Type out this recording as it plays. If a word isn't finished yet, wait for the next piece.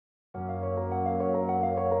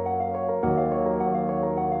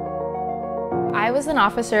I was an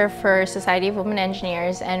officer for Society of Women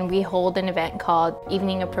Engineers, and we hold an event called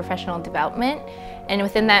Evening of Professional Development. And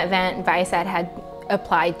within that event, Viasat had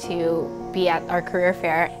applied to be at our career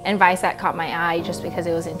fair, and Viasat caught my eye just because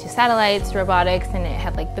it was into satellites, robotics, and it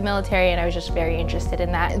had like the military, and I was just very interested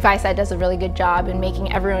in that. Viasat does a really good job in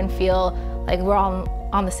making everyone feel like we're all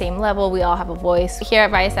on the same level, we all have a voice. Here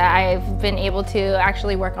at Viasat, I've been able to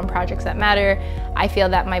actually work on projects that matter. I feel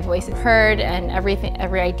that my voice is heard, and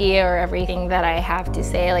every idea or everything that I have to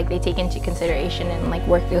say, like they take into consideration and like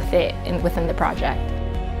work with it within the project.